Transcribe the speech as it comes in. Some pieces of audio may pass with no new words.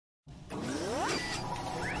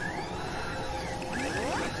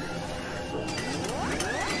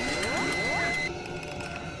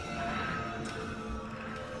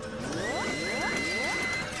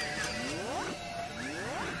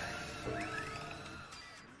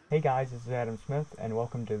Hey guys, this is Adam Smith, and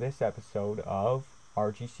welcome to this episode of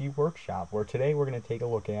RGC Workshop, where today we're going to take a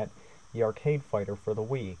look at the Arcade Fighter for the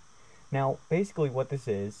Wii. Now, basically what this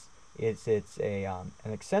is it's an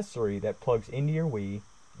accessory that plugs into your Wii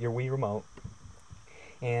remote,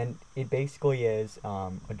 and it basically is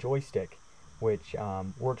a joystick, which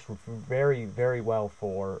works very, very well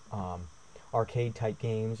for arcade-type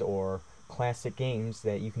games or classic games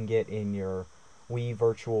that you can get in your Wii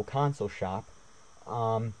Virtual Console shop.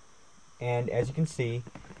 And as you can see,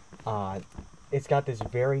 it's got this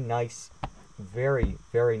very nice, very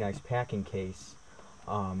nice packing case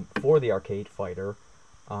for the Arcade Fighter.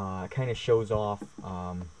 Kind of shows off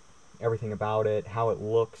everything about it, how it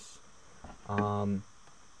looks, and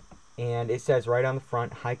it says right on the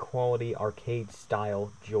front, high quality arcade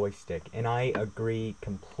style joystick. And I agree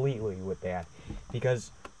completely with that,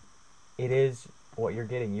 because it is what you're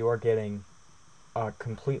getting. You are getting a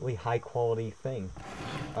completely high quality thing,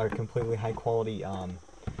 a completely high quality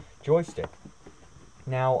joystick.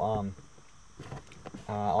 Now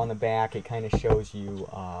on the back it kind of shows you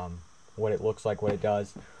what it looks like, what it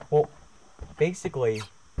does. Well, basically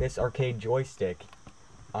this arcade joystick,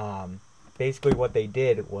 basically what they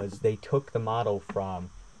did was they took the model from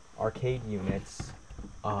arcade units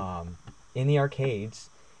in the arcades,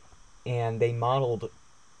 and they modeled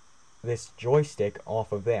this joystick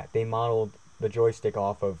off of that. They modeled the joystick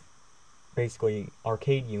off of basically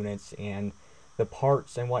arcade units, and the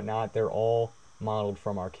parts and whatnot, they're all modeled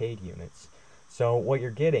from arcade units. So what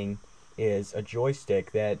you're getting is a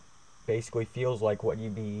joystick that basically feels like what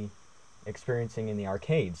you'd be experiencing in the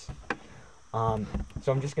arcades. So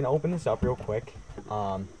I'm just going to open this up real quick.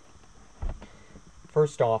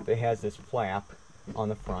 First off, it has this flap on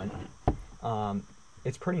the front.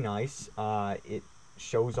 It's pretty nice. It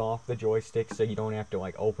shows off the joystick, so you don't have to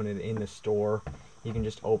like open it in the store. You can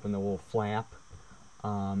just open the little flap,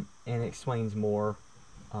 and it explains more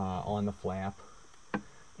on the flap.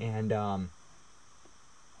 And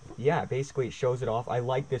yeah, basically it shows it off. I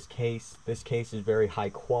like this case. This case is very high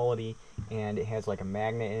quality, and it has like a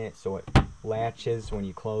magnet in it, so it latches when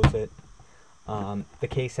you close it. The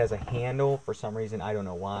case has a handle for some reason. I don't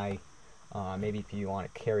know why. Maybe if you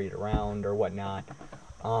want to carry it around or whatnot.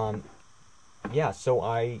 Yeah, so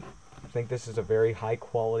I think this is a very high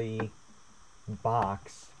quality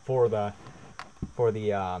box for the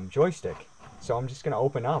joystick. So I'm just going to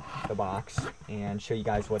open up the box and show you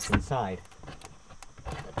guys what's inside.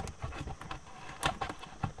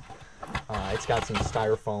 It's got some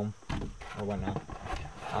styrofoam or whatnot.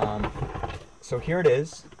 So here it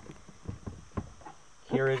is.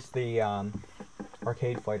 Here is the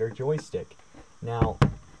Arcade Fighter joystick. Now,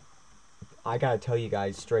 I gotta tell you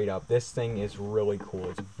guys straight up, this thing is really cool.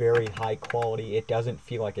 It's very high quality. It doesn't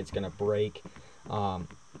feel like it's gonna break.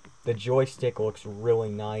 The joystick looks really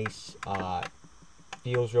nice.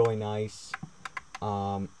 Feels really nice.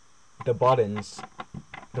 The buttons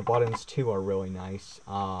too are really nice.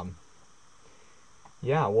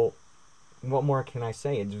 Yeah, well, what more can I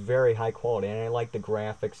say? It's very high quality, and I like the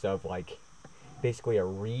graphics of like basically a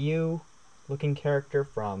Ryu looking character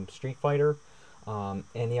from Street Fighter.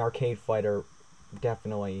 And the Arcade Fighter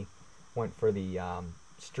definitely went for the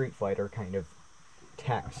Street Fighter kind of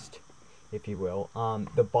text, if you will.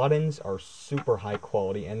 The buttons are super high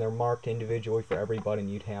quality, and they're marked individually for every button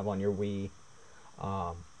you'd have on your Wii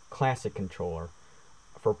Classic controller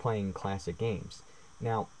for playing classic games.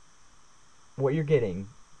 Now, what you're getting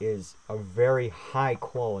is a very high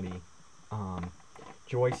quality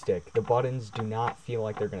joystick. The buttons do not feel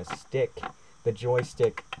like they're going to stick. The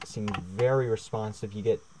joystick seems very responsive. You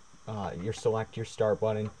get your select, your start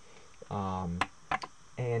button,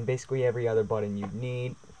 and basically every other button you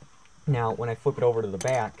need. Now, when I flip it over to the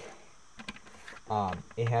back,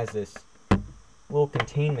 it has this little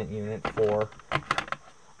containment unit for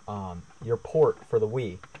your port for the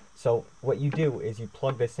Wii. So what you do is you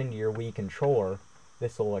plug this into your Wii controller,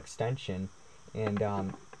 this little extension,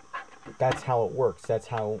 and that's how it works. That's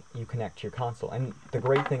how you connect to your console. And the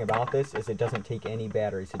great thing about this is it doesn't take any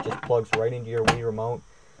batteries. It just plugs right into your Wii remote,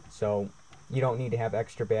 so you don't need to have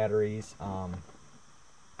extra batteries.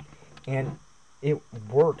 And it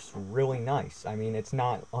works really nice. I mean, it's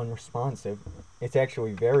not unresponsive. It's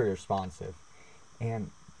actually very responsive. And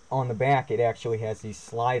on the back, it actually has these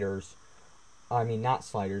sliders. I mean, not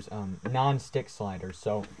sliders, non-stick sliders.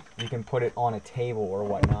 So you can put it on a table or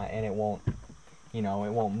whatnot, and it won't, you know,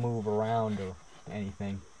 it won't move around or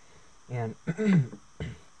anything. And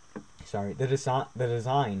sorry, the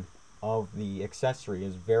design of the accessory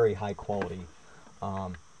is very high quality.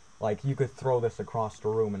 Like, you could throw this across the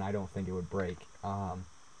room and I don't think it would break.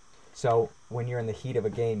 So when you're in the heat of a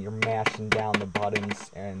game, you're mashing down the buttons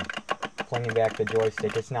and flinging back the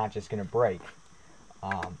joystick. It's not just going to break.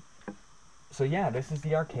 So yeah, this is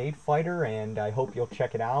the Arcade Fighter, and I hope you'll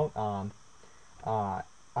check it out. I'm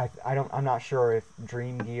not sure if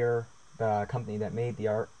Dream Gear, the company that made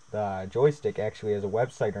the joystick, actually has a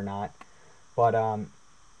website or not, but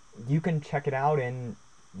you can check it out in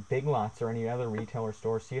Big Lots or any other retailer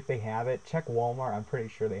store. See if they have it. Check Walmart. I'm pretty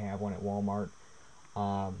sure they have one at Walmart.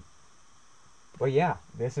 But yeah,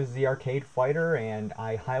 this is the Arcade Fighter, and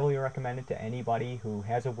I highly recommend it to anybody who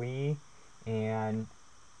has a Wii and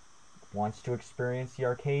wants to experience the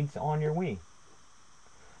arcades on your Wii.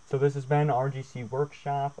 So this has been RGC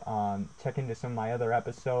Workshop. Check into some of my other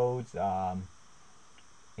episodes,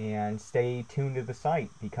 and stay tuned to the site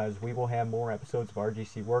because we will have more episodes of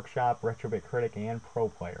RGC Workshop, Retrobit Critic, and Pro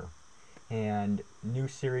Player. And new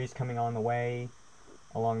series coming along the way,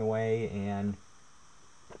 and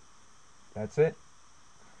that's it.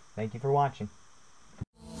 Thank you for watching.